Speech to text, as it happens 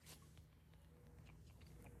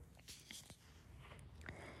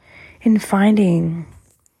in finding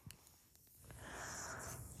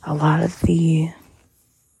a lot of the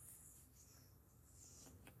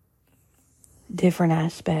different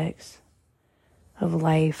aspects of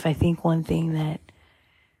life, I think one thing that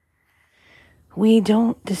we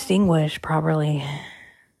don't distinguish properly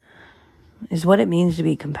is what it means to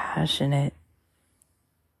be compassionate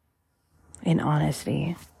in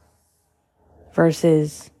honesty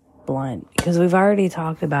versus blunt. Because we've already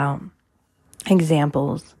talked about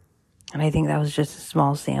examples, and I think that was just a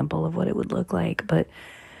small sample of what it would look like. But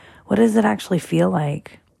what does it actually feel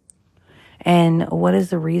like? And what is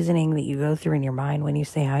the reasoning that you go through in your mind when you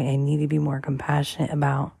say, I need to be more compassionate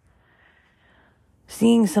about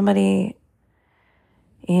seeing somebody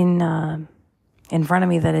in front of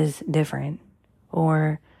me that is different,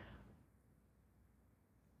 or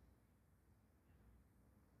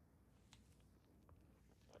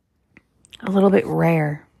a little bit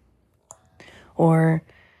rare, or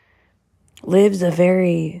lives a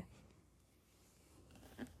very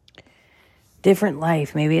different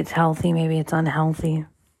life. Maybe it's healthy, maybe it's unhealthy.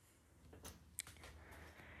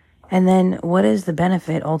 And then what is the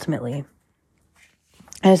benefit ultimately?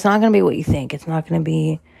 And it's not going to be what you think. It's not going to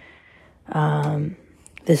be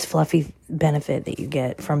this fluffy benefit that you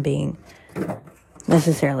get from being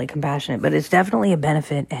necessarily compassionate, but it's definitely a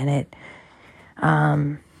benefit, and it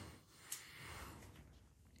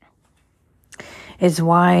is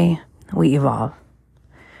why we evolve.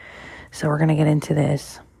 So we're going to get into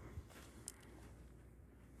this.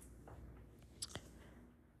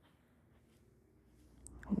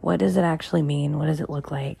 What does it actually mean? What does it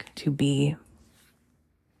look like to be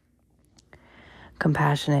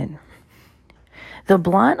compassionate? The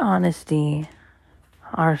blunt honesty,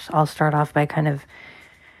 I'll start off by kind of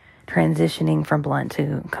transitioning from blunt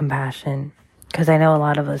to compassion, because I know a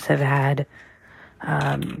lot of us have had,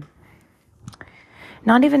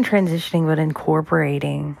 not even transitioning, but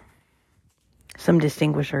incorporating some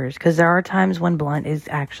distinguishers, because there are times when blunt is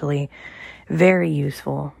actually very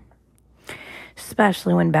useful,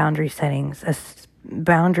 especially when boundary setting,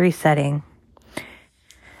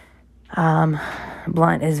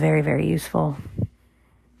 blunt is very, very useful,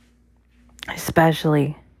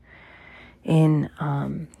 especially in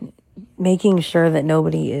making sure that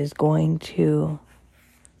nobody is going to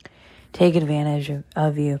take advantage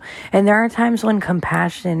of you. And there are times when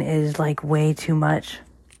compassion is like way too much,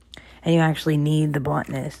 and you actually need the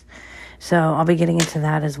bluntness. So I'll be getting into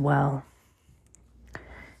that as well.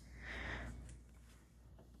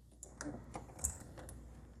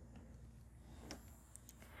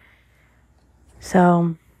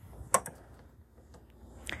 So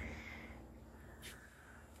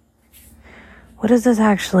what does this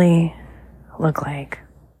actually look like?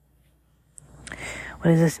 What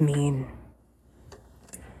does this mean?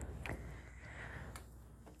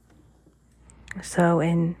 So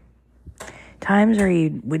in times where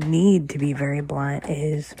you would need to be very blunt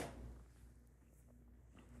is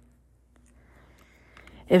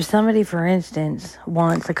if somebody, for instance,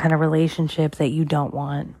 wants a kind of relationship that you don't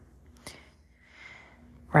want,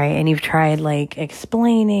 right? And you've tried like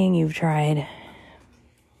explaining, you've tried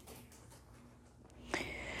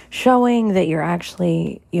showing that you're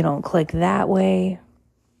actually, you don't click that way,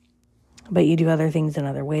 but you do other things in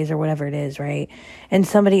other ways or whatever it is, right? And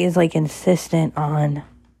somebody is like insistent on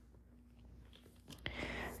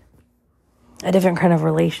a different kind of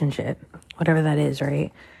relationship, whatever that is,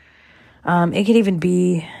 right? It could even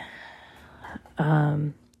be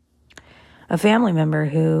a family member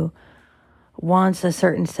who wants a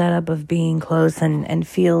certain setup of being close and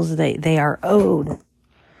feels that they are owed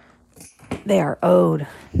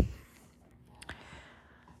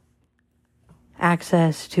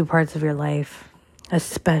access to parts of your life,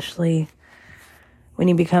 especially when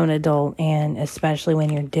you become an adult, and especially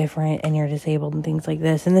when you're different and you're disabled and things like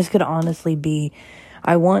this. And this could honestly be,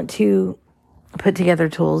 I want to put together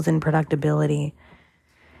tools in productability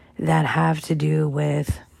that have to do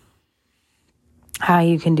with how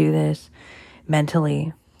you can do this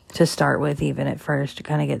mentally to start with, even at first, to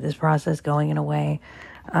kind of get this process going in a way.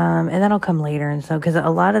 And that'll come later. And so, because a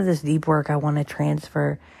lot of this deep work I want to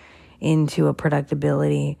transfer into a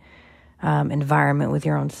productability environment with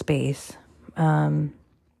your own space. But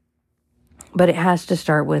it has to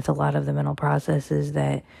start with a lot of the mental processes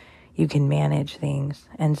that you can manage things.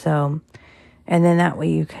 And so, and then that way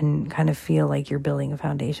you can kind of feel like you're building a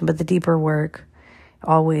foundation. But the deeper work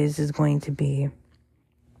always is going to be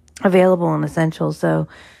available and essential. So,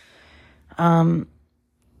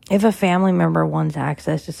 if a family member wants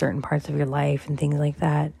access to certain parts of your life and things like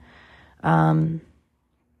that,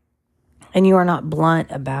 and you are not blunt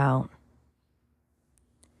about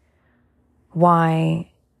why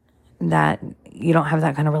that you don't have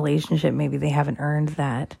that kind of relationship. Maybe they haven't earned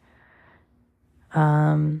that.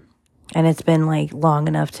 And it's been like long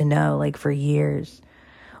enough to know, like for years.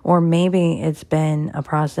 Or maybe it's been a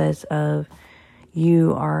process of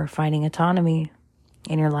you are finding autonomy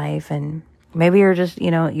in your life, and maybe you're just,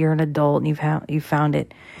 you're an adult and you've found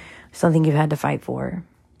it, something you've had to fight for,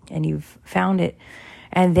 and you've found it,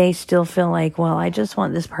 and they still feel like, well, I just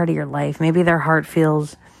want this part of your life. Maybe their heart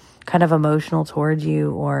feels kind of emotional towards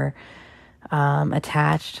you or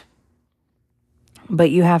attached, but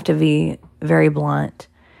you have to be very blunt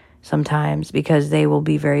sometimes, because they will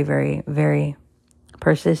be very, very, very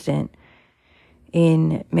persistent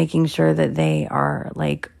in making sure that they are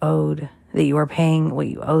like owed, that you are paying what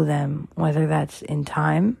you owe them, whether that's in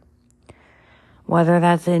time, whether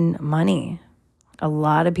that's in money. A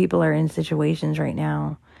lot of people are in situations right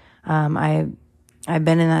now. I've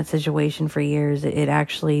been in that situation for years. It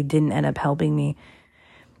actually didn't end up helping me,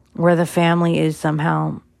 where the family is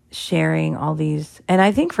somehow sharing all these. And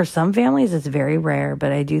I think for some families it's very rare,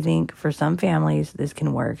 but I do think for some families this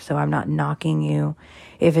can work. So I'm not knocking you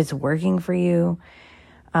if it's working for you.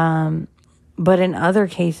 But in other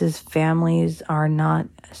cases, families are not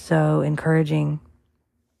so encouraging.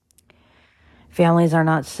 Families are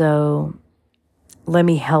not so, let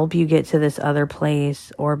me help you get to this other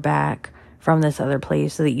place or back from this other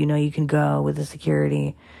place so that you can go with the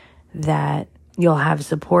security that you'll have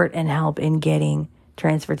support and help in getting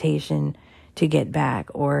transportation to get back,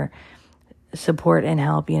 or support and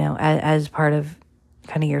help, as part of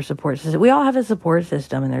kind of your support system. We all have a support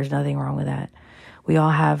system, and there's nothing wrong with that. We all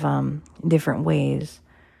have different ways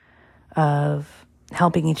of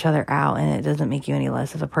helping each other out, and it doesn't make you any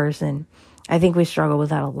less of a person. I think we struggle with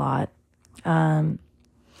that a lot.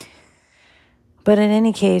 But in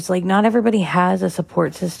any case, like, not everybody has a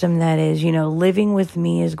support system that is, living with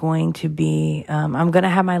me is going to be, I'm going to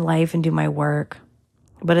have my life and do my work,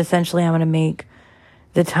 but essentially I'm going to make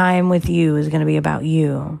the time with you is going to be about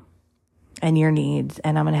you and your needs,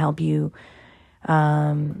 and I'm going to help you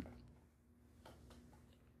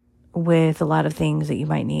with a lot of things that you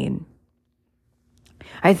might need.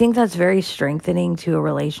 I think that's very strengthening to a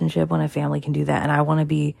relationship when a family can do that, and I want to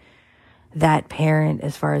be that parent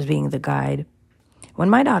as far as being the guide. When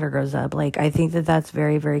my daughter grows up, like, I think that that's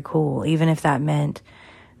very, very cool. Even if that meant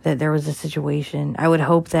that there was a situation, I would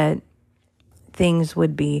hope that things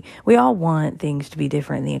would be, we all want things to be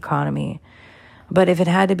different in the economy. But if it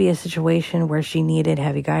had to be a situation where she needed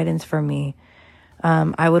heavy guidance from me,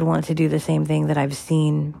 I would want to do the same thing that I've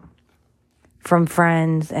seen from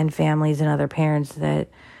friends and families and other parents that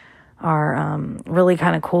are really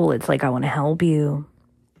kind of cool. It's like, I want to help you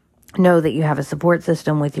know that you have a support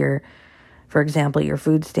system with your, for example, your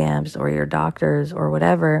food stamps or your doctors or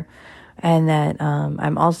whatever, and that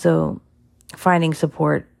I'm also finding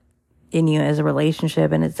support in you as a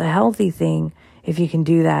relationship. And it's a healthy thing if you can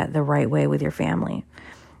do that the right way with your family.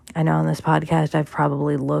 I know on this podcast I've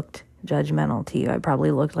probably looked judgmental to you. I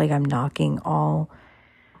probably looked like I'm knocking all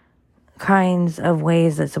kinds of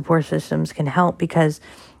ways that support systems can help, because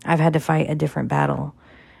I've had to fight a different battle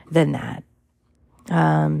than that.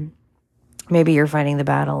 Maybe you're fighting the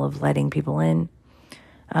battle of letting people in.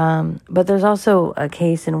 But there's also a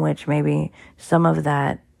case in which maybe some of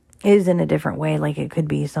that is in a different way. Like, it could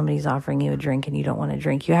be somebody's offering you a drink and you don't want to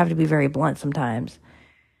drink. You have to be very blunt sometimes.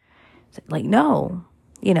 Like, no,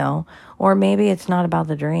 or maybe it's not about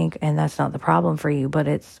the drink and that's not the problem for you, but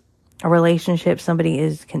it's a relationship. Somebody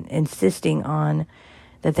is insisting on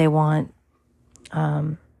that they want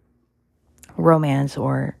romance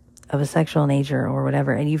or of a sexual nature or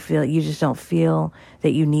whatever, and you just don't feel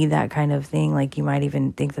that you need that kind of thing. Like, you might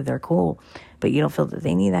even think that they're cool, but you don't feel that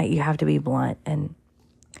they need that. You have to be blunt, and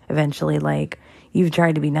eventually, like, you've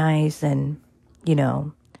tried to be nice and,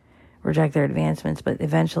 reject their advancements, but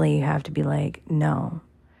eventually you have to be like, no.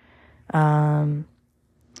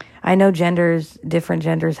 I know different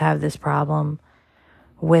genders have this problem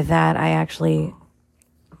with that. I actually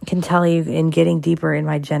can tell you, in getting deeper in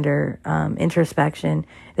my gender introspection,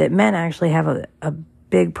 that men actually have a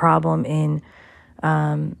big problem in,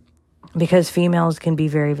 because females can be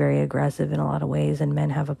very, very aggressive in a lot of ways, and men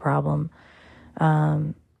have a problem.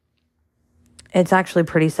 It's actually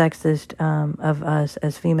pretty sexist of us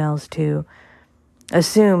as females to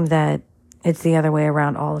assume that it's the other way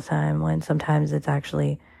around all the time, when sometimes it's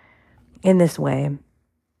actually in this way,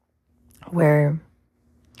 where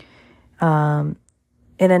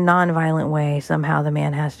in a non-violent way, somehow the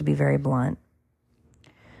man has to be very blunt.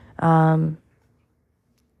 And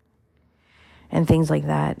things like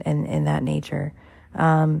that, and in that nature.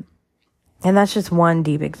 And that's just one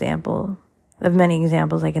deep example of many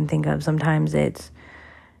examples I can think of. Sometimes it's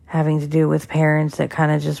having to do with parents that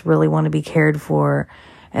kind of just really want to be cared for,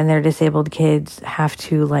 and their disabled kids have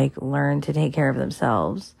to like learn to take care of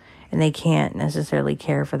themselves, and they can't necessarily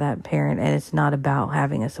care for that parent. And it's not about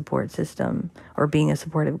having a support system or being a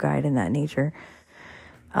supportive guide in that nature.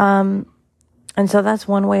 And so that's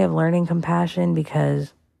one way of learning compassion,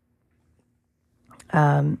 because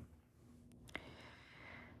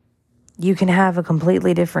you can have a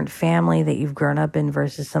completely different family that you've grown up in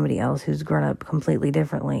versus somebody else who's grown up completely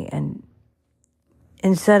differently. And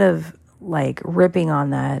instead of like ripping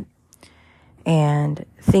on that and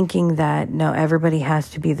thinking that, no, everybody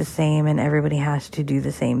has to be the same and everybody has to do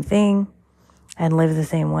the same thing and live the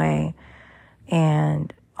same way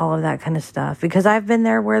and all of that kind of stuff. Because I've been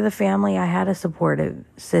there where I had a supportive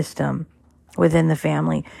system within the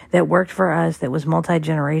family that worked for us, that was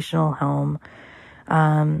multi-generational home.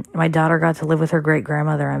 My daughter got to live with her great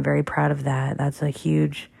grandmother. I'm very proud of that. That's a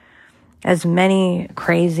huge, as many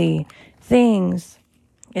crazy things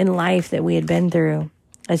in life that we had been through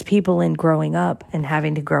as people in growing up and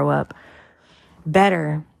having to grow up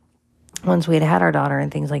better once we had our daughter and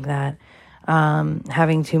things like that.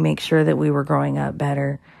 Having to make sure that we were growing up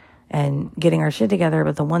better and getting our shit together.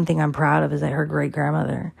 But the one thing I'm proud of is that her great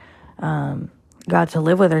grandmother, got to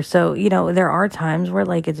live with her. So, you know, there are times where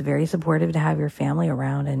like it's very supportive to have your family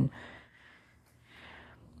around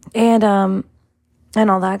and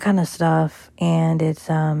all that kind of stuff. And it's,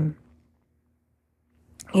 you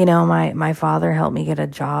know, my father helped me get a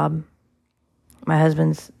job. My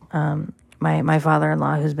husband's, my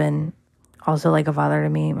father-in-law, who's been also like a father to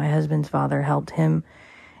me, my husband's father helped him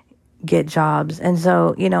get jobs. And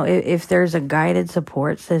so, you know, if there's a guided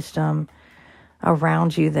support system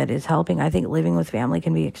around you that is helping, I think living with family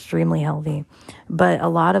can be extremely healthy. But a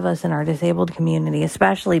lot of us in our disabled community,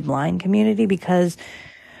 especially blind community, because,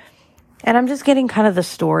 and I'm just getting kind of the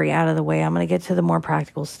story out of the way. I'm going to get to the more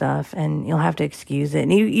practical stuff, and you'll have to excuse it.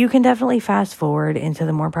 And you can definitely fast forward into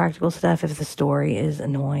the more practical stuff if the story is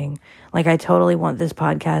annoying. Like, I totally want this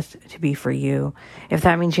podcast to be for you. If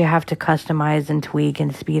that means you have to customize and tweak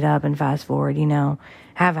and speed up and fast forward, you know,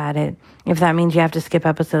 have at it. If that means you have to skip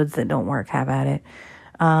episodes that don't work, have at it.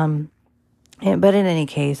 But in any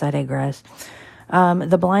case, I digress.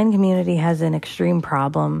 The blind community has an extreme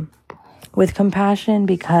problem with compassion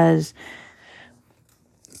because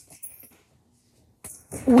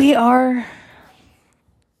we are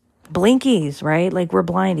blinkies, right? Like, we're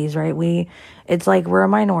blindies, right? It's like we're a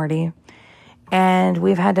minority, and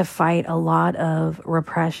we've had to fight a lot of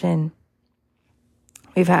repression.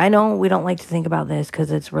 I know we don't like to think about this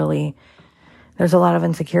because it's really, there's a lot of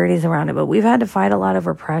insecurities around it, but we've had to fight a lot of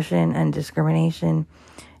repression and discrimination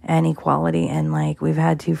and equality. And like, we've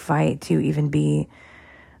had to fight to even be,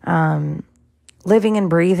 living and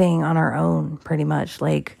breathing on our own, pretty much,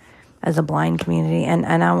 like as a blind community.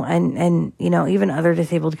 And you know, even other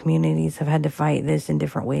disabled communities have had to fight this in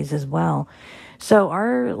different ways as well. So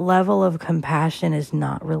our level of compassion is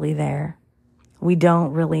not really there. We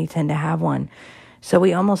don't really tend to have one. So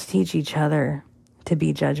we almost teach each other to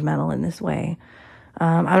be judgmental in this way.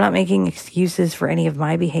 I'm not making excuses for any of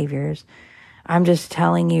my behaviors. I'm just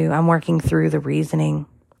telling you, I'm working through the reasoning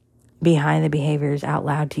behind the behaviors out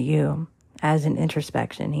loud to you as an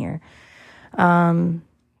introspection here. And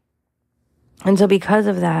so because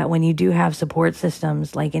of that, when you do have support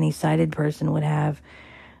systems like any sighted person would have,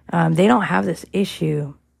 they don't have this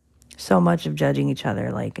issue so much of judging each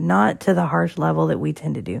other, like not to the harsh level that we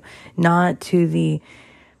tend to do,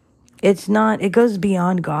 it goes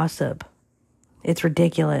beyond gossip. It's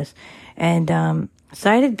ridiculous. And,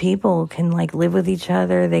 sighted people can like live with each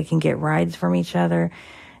other. They can get rides from each other.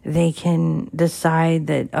 They can decide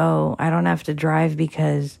that, oh, I don't have to drive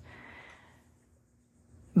because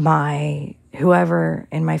whoever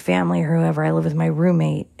in my family or whoever I live with, my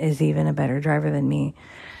roommate, is even a better driver than me.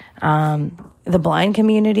 The blind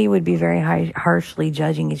community would be very harshly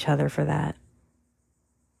judging each other for that.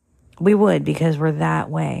 We would, because we're that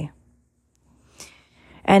way.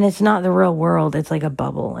 And it's not the real world. It's like a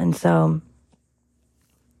bubble. And so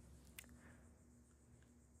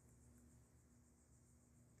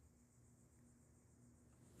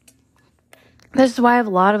this is why a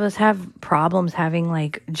lot of us have problems having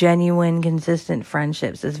like genuine, consistent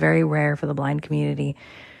friendships. It's very rare for the blind community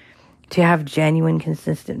to have genuine,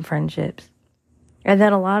 consistent friendships. And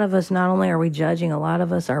then a lot of us, not only are we judging, a lot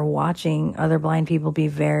of us are watching other blind people be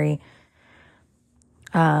very,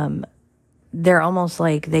 they're almost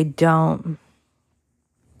like they don't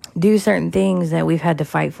do certain things that we've had to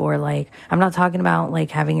fight for. Like, I'm not talking about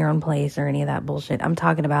like having your own place or any of that bullshit. I'm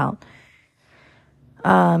talking about,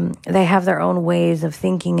 they have their own ways of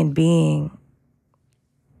thinking and being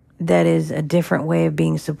that is a different way of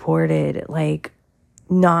being supported, like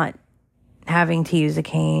not having to use a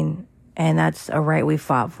cane. And that's a right we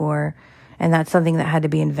fought for. And that's something that had to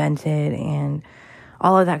be invented and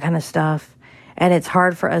all of that kind of stuff. And it's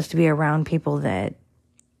hard for us to be around people that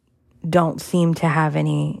don't seem to have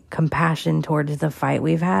any compassion towards the fight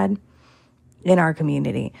we've had in our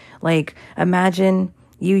community. Like, imagine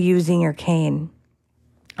you using your cane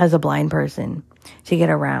as a blind person to get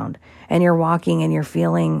around, and you're walking and you're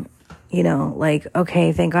feeling, like,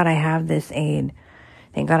 okay, thank God I have this aid.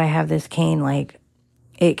 Thank God I have this cane. Like,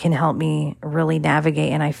 it can help me really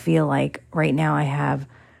navigate. And I feel like right now I have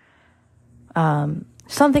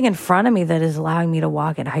something in front of me that is allowing me to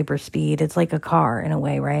walk at hyper speed. It's like a car in a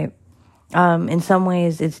way, right? In some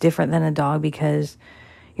ways it's different than a dog because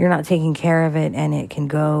you're not taking care of it, and it can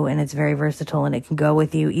go, and it's very versatile, and it can go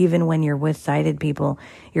with you. Even when you're with sighted people,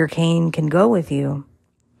 your cane can go with you.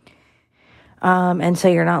 And so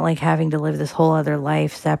you're not like having to live this whole other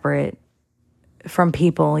life separate from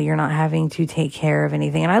people. You're not having to take care of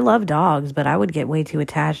anything. And I love dogs, but I would get way too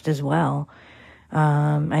attached as well.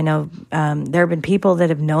 I know there have been people that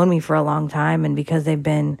have known me for a long time, and because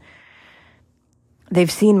they've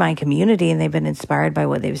seen my community and they've been inspired by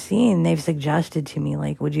what they've seen, they've suggested to me,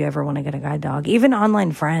 like, would you ever want to get a guide dog? Even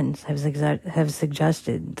online friends have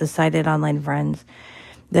suggested, the sighted online friends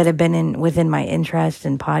that have been within my interest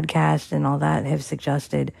and podcast and all that have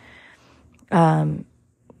suggested,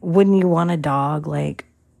 wouldn't you want a dog? Like,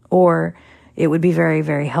 or it would be very,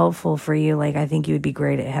 very helpful for you. Like, I think you would be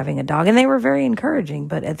great at having a dog. And they were very encouraging,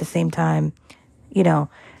 but at the same time,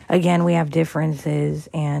 again, we have differences.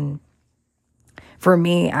 And for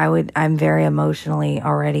me, I'm very emotionally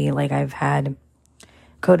already, like, I've had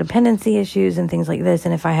codependency issues and things like this.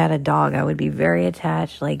 And if I had a dog, I would be very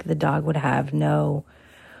attached. Like, the dog would have no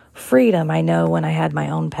freedom. I know when I had my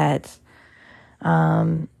own pets,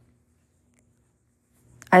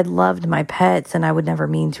 I loved my pets and I would never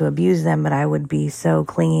mean to abuse them, but I would be so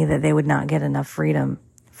clingy that they would not get enough freedom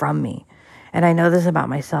from me. And I know this about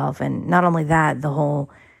myself. And not only that, the whole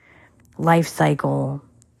life cycle.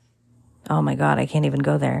 Oh my God, I can't even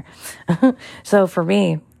go there. So for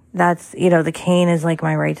me, that's, the cane is like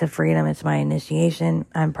my right to freedom. It's my initiation.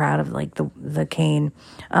 I'm proud of like the cane.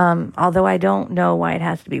 Although I don't know why it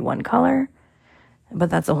has to be one color, but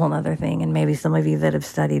that's a whole nother thing. And maybe some of you that have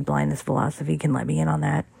studied blindness philosophy can let me in on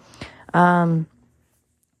that.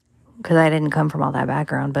 Cause I didn't come from all that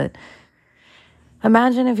background, but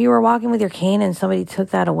imagine if you were walking with your cane and somebody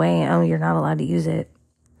took that away. Oh, you're not allowed to use it.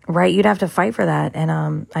 Right? You'd have to fight for that.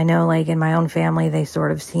 And, I know like in my own family, they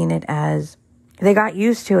sort of seen it as, they got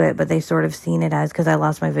used to it, but they sort of seen it as, cause I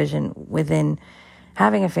lost my vision within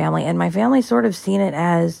having a family, and my family sort of seen it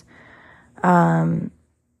as, kind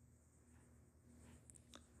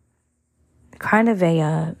of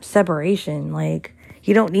a separation. Like,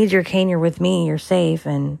 you don't need your cane, you're with me, you're safe,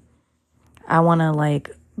 and I want to like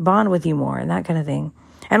bond with you more, and that kind of thing.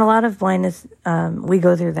 And a lot of blindness, we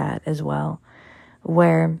go through that as well,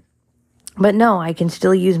 but no, I can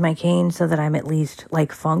still use my cane so that I'm at least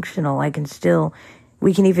like functional.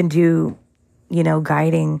 We can even do,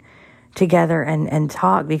 guiding together and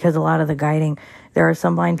talk, because a lot of the guiding, there are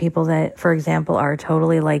some blind people that, for example, are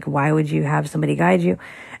totally like, why would you have somebody guide you?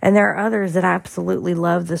 And there are others that absolutely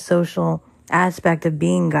love the social aspect of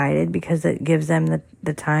being guided, because it gives them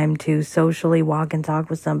the time to socially walk and talk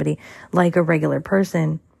with somebody like a regular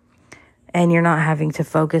person. And you're not having to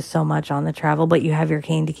focus so much on the travel, but you have your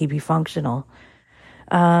cane to keep you functional.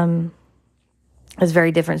 It's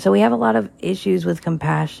very different. So we have a lot of issues with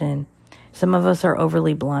compassion. Some of us are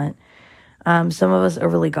overly blunt. Some of us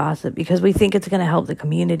overly gossip because we think it's going to help the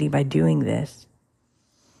community by doing this.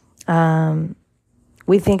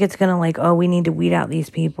 We think it's going to like, oh, we need to weed out these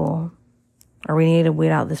people, or we need to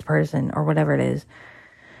weed out this person, or whatever it is.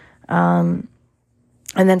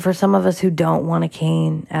 And then for some of us who don't want a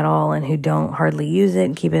cane at all and who don't hardly use it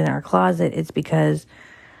and keep it in our closet, it's because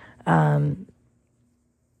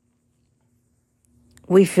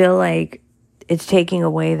we feel like it's taking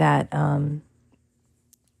away that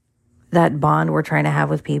that bond we're trying to have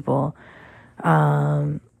with people.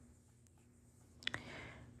 And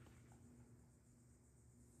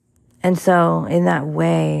so in that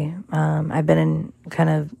way, I've been in kind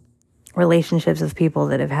of relationships with people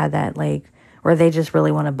that have had that, like, where they just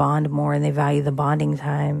really want to bond more and they value the bonding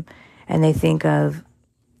time, and they think of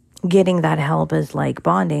getting that help as like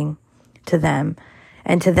bonding to them,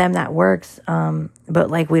 and to them that works.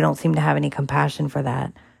 But like, we don't seem to have any compassion for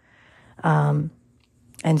that.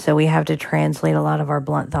 And so we have to translate a lot of our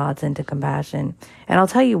blunt thoughts into compassion. And I'll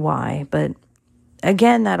tell you why. But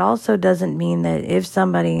again, that also doesn't mean that if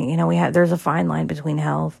somebody, there's a fine line between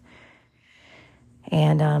health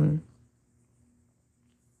And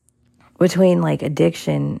between like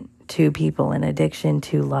addiction to people and addiction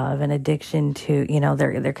to love and addiction to,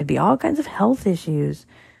 there could be all kinds of health issues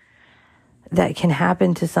that can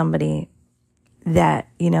happen to somebody that,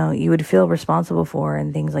 you would feel responsible for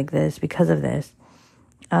and things like this because of this.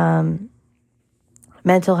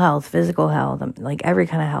 Mental health, physical health, like every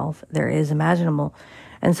kind of health there is imaginable.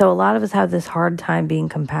 And so a lot of us have this hard time being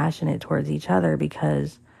compassionate towards each other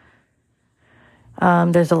because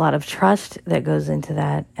there's a lot of trust that goes into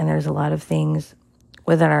that. And there's a lot of things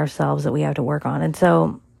within ourselves that we have to work on. And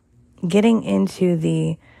so getting into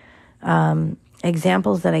the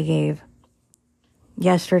examples that I gave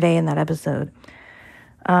yesterday in that episode,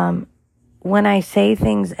 when I say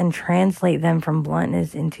things and translate them from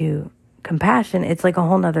bluntness into compassion, it's like a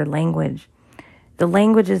whole nother language. The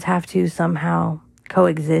languages have to somehow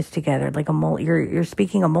coexist together. Like you're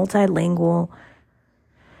speaking a multilingual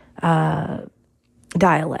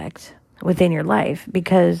dialect within your life,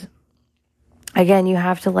 because again, you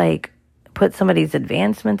have to like put somebody's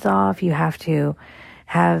advancements off. You have to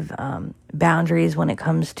have boundaries when it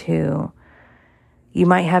comes to, you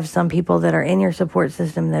might have some people that are in your support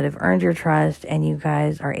system that have earned your trust, and you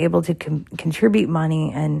guys are able to contribute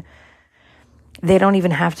money, and they don't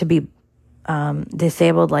even have to be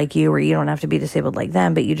disabled like you, or you don't have to be disabled like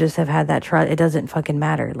them, but you just have had that trust. It doesn't fucking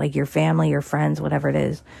matter. Like your family, your friends, whatever it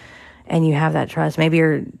is. And you have that trust. Maybe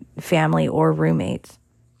your family or roommates,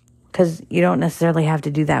 because you don't necessarily have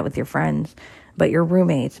to do that with your friends, but your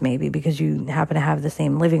roommates maybe, because you happen to have the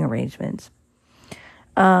same living arrangements.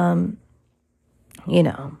 And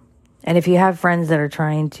if you have friends that are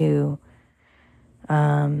trying to,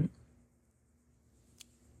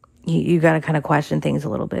 you got to kind of question things a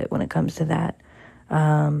little bit when it comes to that.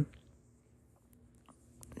 That,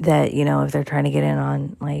 if they're trying to get in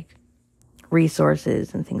on like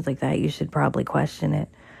resources and things like that, you should probably question it.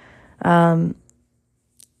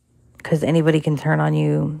 Because anybody can turn on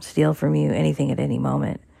you, steal from you, anything at any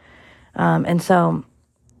moment.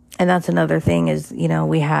 And that's another thing is,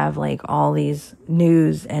 we have like all these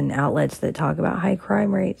news and outlets that talk about high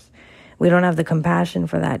crime rates. We don't have the compassion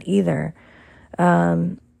for that either.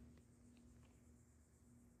 And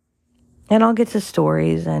I'll get to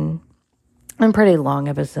stories, and I'm a pretty long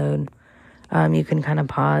episode. You can kind of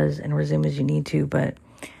pause and resume as you need to, but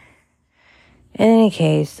in any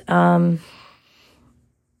case, in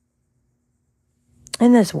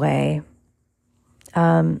this way,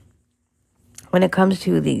 when it comes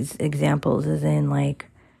to these examples, as in like,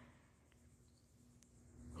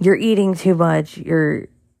 you're eating too much, you're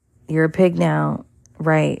a pig now,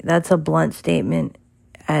 right? That's a blunt statement,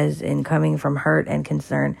 as in coming from hurt and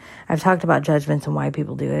concern. I've talked about judgments and why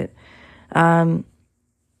people do it.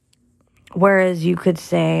 Whereas you could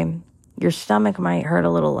say your stomach might hurt a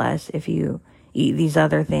little less if you eat these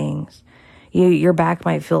other things. Your back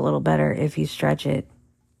might feel a little better if you stretch it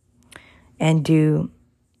and do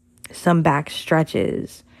some back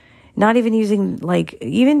stretches. Not even using, like,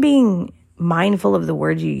 even being mindful of the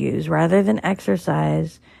words you use rather than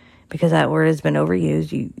exercise, because that word has been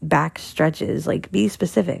overused. You back stretches, like, be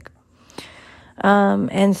specific.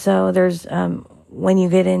 And so there's, when you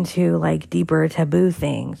get into like deeper taboo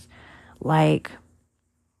things, like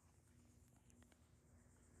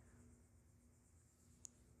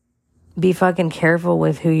be fucking careful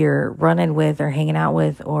with who you're running with or hanging out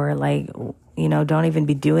with, or like, don't even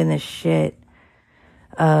be doing this shit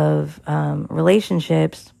of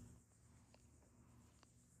relationships.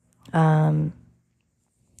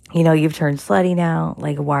 You've turned slutty now.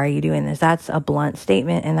 Like, why are you doing this? That's a blunt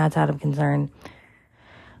statement, and that's out of concern.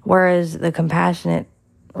 Whereas the compassionate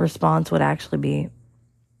response would actually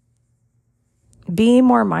be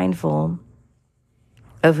more mindful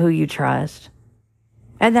of who you trust.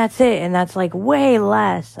 And that's it. And that's like way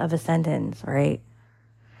less of a sentence, right?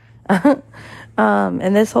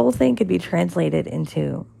 And this whole thing could be translated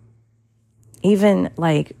into even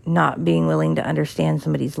like not being willing to understand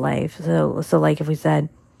somebody's life. So like if we said,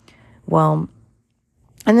 well,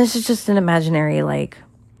 and this is just an imaginary like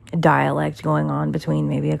dialect going on between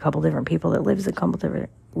maybe a couple different people that lives a couple different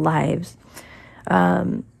lives.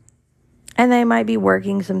 And they might be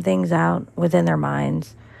working some things out within their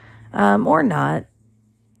minds, or not,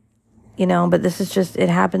 but this is just, it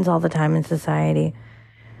happens all the time in society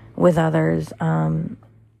with others. And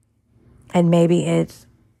maybe it's,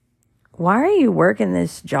 why are you working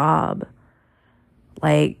this job?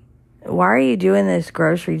 Like, why are you doing this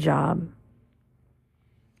grocery job?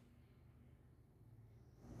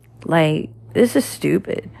 Like, this is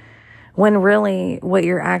stupid. When really what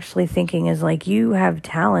you're actually thinking is like, you have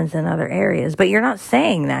talents in other areas, but you're not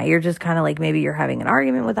saying that. You're just kind of like, maybe you're having an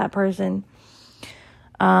argument with that person.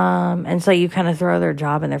 And so you kind of throw their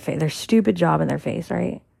job in their face, their stupid job in their face,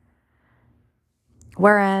 right?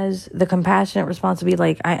 Whereas the compassionate response would be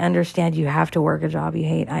like, I understand you have to work a job you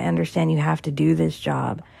hate. I understand you have to do this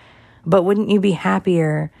job. But wouldn't you be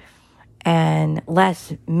happier and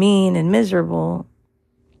less mean and miserable?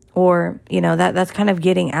 Or, that's kind of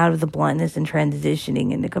getting out of the bluntness and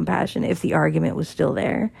transitioning into compassion if the argument was still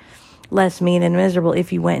there. Less mean and miserable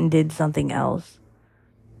if you went and did something else.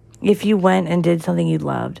 If you went and did something you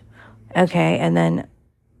loved. Okay, and then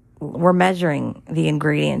we're measuring the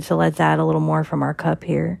ingredients. So let's add a little more from our cup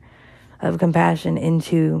here of compassion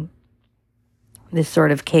into this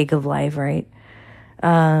sort of cake of life, right?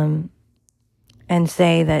 And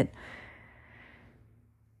say that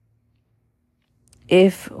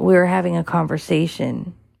if we were having a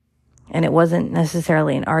conversation and it wasn't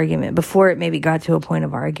necessarily an argument, before it maybe got to a point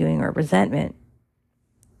of arguing or resentment,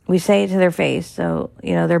 we say it to their face. So,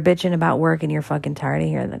 they're bitching about work and you're fucking tired of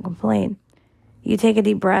hearing them complain. You take a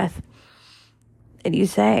deep breath and you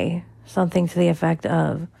say something to the effect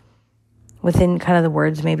of, within kind of the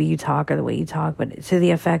words maybe you talk or the way you talk, but to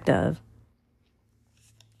the effect of,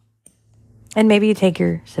 and maybe you take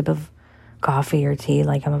your sip of coffee or tea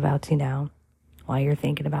like I'm about to now while you're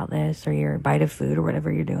thinking about this, or your bite of food or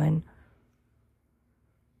whatever you're doing.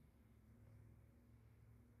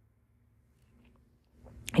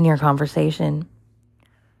 In your conversation.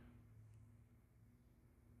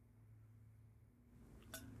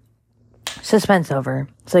 Suspense over.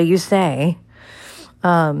 So you say,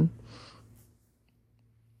 I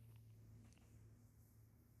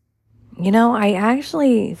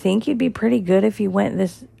actually think you'd be pretty good if you went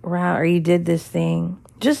this route or you did this thing.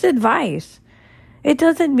 Just advice. It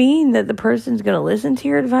doesn't mean that the person's going to listen to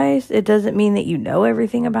your advice. It doesn't mean that you know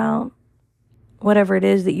everything about whatever it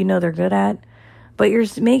is that they're good at. But you're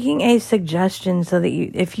making a suggestion so that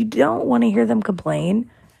if you don't want to hear them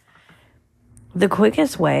complain, the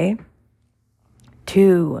quickest way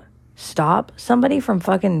to stop somebody from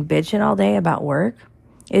fucking bitching all day about work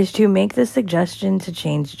is to make the suggestion to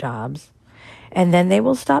change jobs. And then they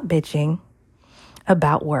will stop bitching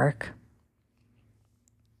about work.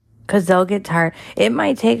 Because they'll get tired. It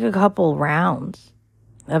might take a couple rounds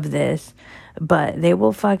of this, but they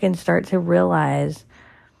will fucking start to realize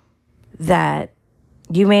that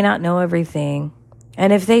you may not know everything.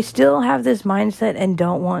 And if they still have this mindset and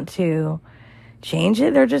don't want to change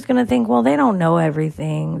it, they're just going to think, well, they don't know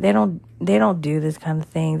everything. They don't do this kind of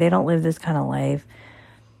thing. They don't live this kind of life.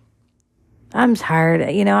 I'm tired.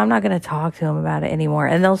 I'm not going to talk to them about it anymore.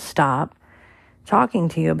 And they'll stop talking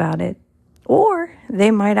to you about it. Or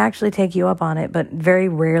they might actually take you up on it, but very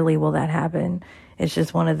rarely will that happen. It's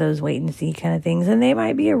just one of those wait and see kind of things. And they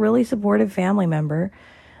might be a really supportive family member,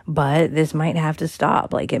 but this might have to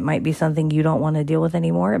stop. Like, it might be something you don't want to deal with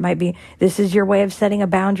anymore. It might be, this is your way of setting a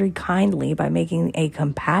boundary kindly by making a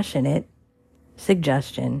compassionate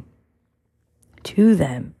suggestion to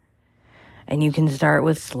them. And you can start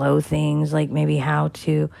with slow things, like maybe how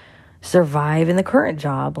to survive in the current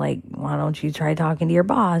job. Like, why don't you try talking to your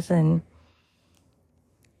boss? And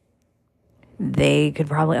they could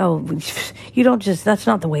probably, you don't just, that's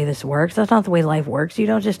not the way this works. That's not the way life works. You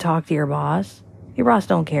don't just talk to your boss. Your boss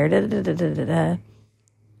don't care.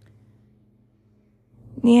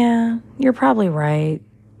 Yeah, you're probably right.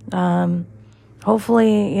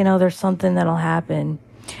 Hopefully, there's something that'll happen.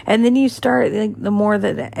 And then you start, the more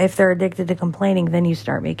that, if they're addicted to complaining, then you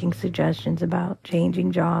start making suggestions about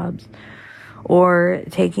changing jobs or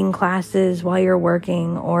taking classes while you're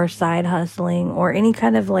working or side hustling or any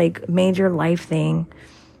kind of major life thing.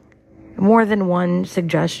 More than one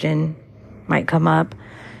suggestion might come up.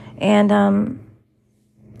 And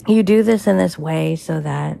you do this in this way so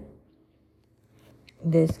that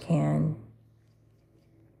this can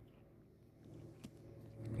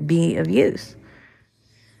be of use.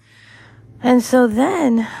 And so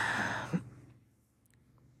then,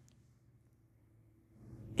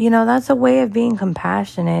 that's a way of being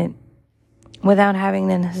compassionate without having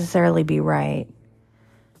to necessarily be right.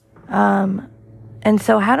 And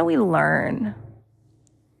so how do we learn?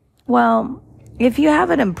 Well, if you have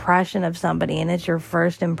an impression of somebody and it's your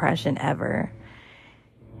first impression ever,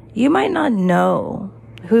 you might not know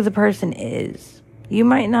who the person is. You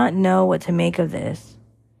might not know what to make of this.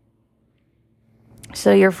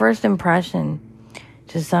 So your first impression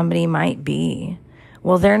to somebody might be,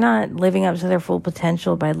 well, they're not living up to their full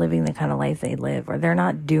potential by living the kind of life they live, or they're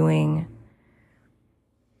not doing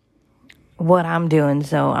what I'm doing.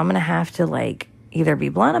 So I'm going to have to either be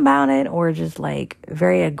blunt about it or just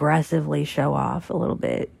very aggressively show off a little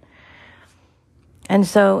bit. And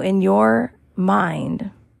so in your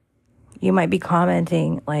mind, you might be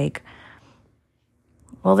commenting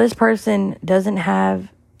Well, this person doesn't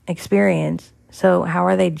have experience, so how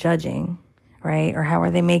are they judging, right? Or how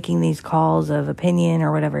are they making these calls of opinion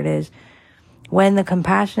or whatever it is? When the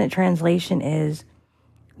compassionate translation is,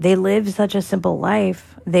 they live such a simple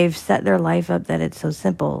life, they've set their life up that it's so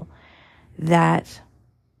simple that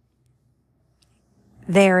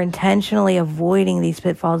they are intentionally avoiding these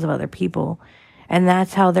pitfalls of other people. And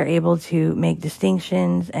that's how they're able to make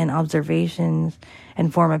distinctions and observations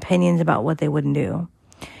and form opinions about what they wouldn't do.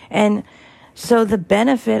 And so the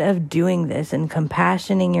benefit of doing this and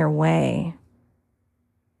compassioning your way,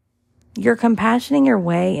 you're compassioning your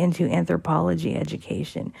way into anthropology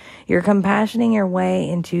education. You're compassioning your way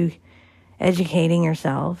into educating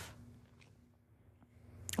yourself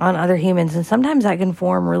on other humans. And sometimes that can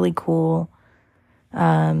form really cool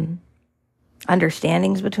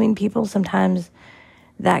understandings between people. Sometimes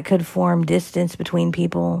that could form distance between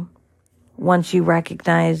people once you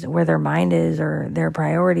recognize where their mind is or their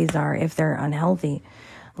priorities are if they're unhealthy.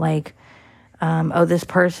 Like, this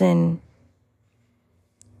person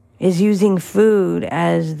is using food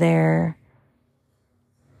as their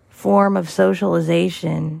form of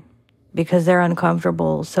socialization because they're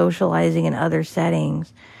uncomfortable socializing in other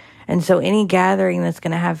settings. And so any gathering that's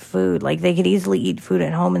going to have food, like they could easily eat food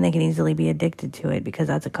at home and they can easily be addicted to it because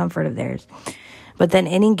that's a comfort of theirs. But then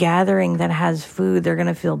any gathering that has food, they're going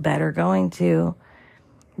to feel better going to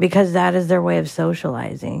because that is their way of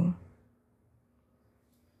socializing.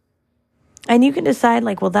 And you can decide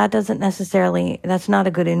like, well, that's not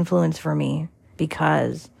a good influence for me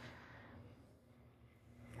because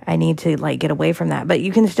I need to like get away from that. But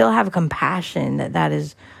you can still have compassion that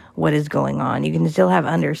is what is going on. You can still have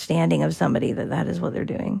understanding of somebody that is what they're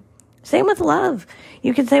doing. Same with love.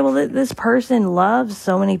 You can say, well, this person loves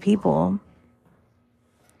so many people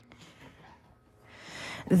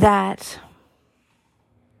that,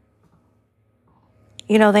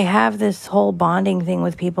 they have this whole bonding thing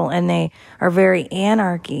with people and they are very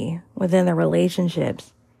anarchy within their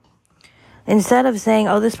relationships. Instead of saying,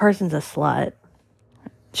 oh, this person's a slut,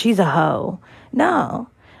 she's a hoe. No,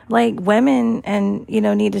 like women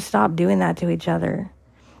need to stop doing that to each other.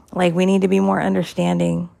 Like we need to be more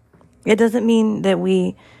understanding. It doesn't mean that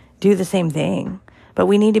we do the same thing, but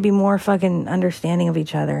we need to be more fucking understanding of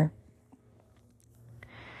each other.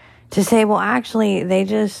 To say, well, actually, they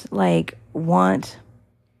just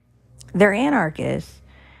they're anarchists.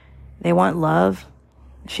 They want love.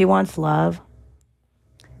 She wants love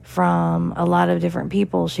from a lot of different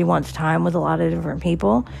people. She wants time with a lot of different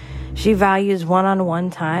people. She values one-on-one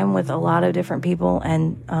time with a lot of different people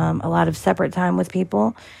and a lot of separate time with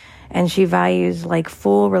people. And she values like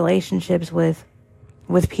full relationships with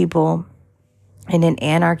people in an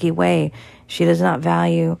anarchy way. She has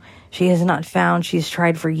not found, she's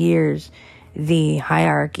tried for years, the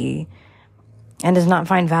hierarchy and does not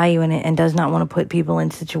find value in it and does not want to put people in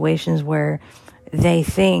situations where they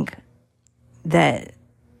think that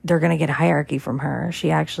they're going to get hierarchy from her. She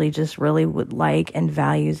actually just really would like and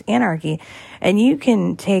values anarchy. And you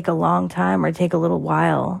can take a long time or take a little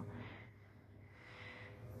while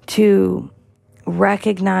to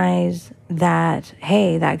recognize that,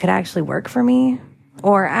 hey, that could actually work for me.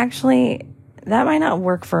 Or actually, that might not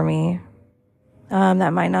work for me.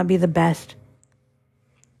 That might not be the best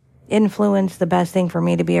influence, the best thing for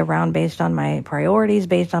me to be around based on my priorities,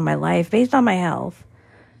 based on my life, based on my health.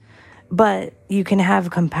 But you can have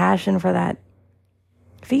compassion for that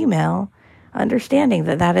female, understanding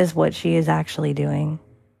that is what she is actually doing.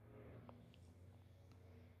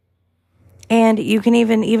 And you can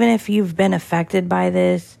even if you've been affected by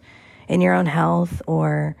this in your own health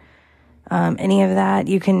or any of that,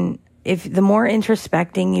 you can, if the more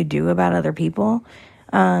introspecting you do about other people,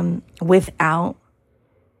 without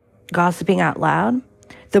gossiping out loud,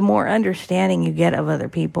 the more understanding you get of other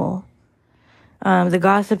people. The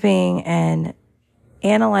gossiping and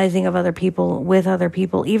analyzing of other people with other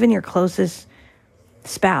people, even your closest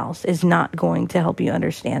spouse, is not going to help you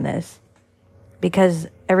understand this because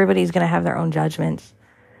everybody's going to have their own judgments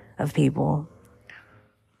of people.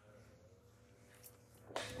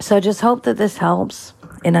 So just hope that this helps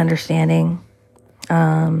in understanding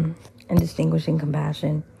and distinguishing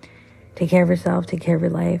compassion. Take care of yourself, take care of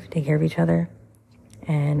your life, take care of each other,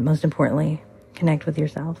 and most importantly, connect with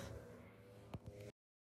yourself.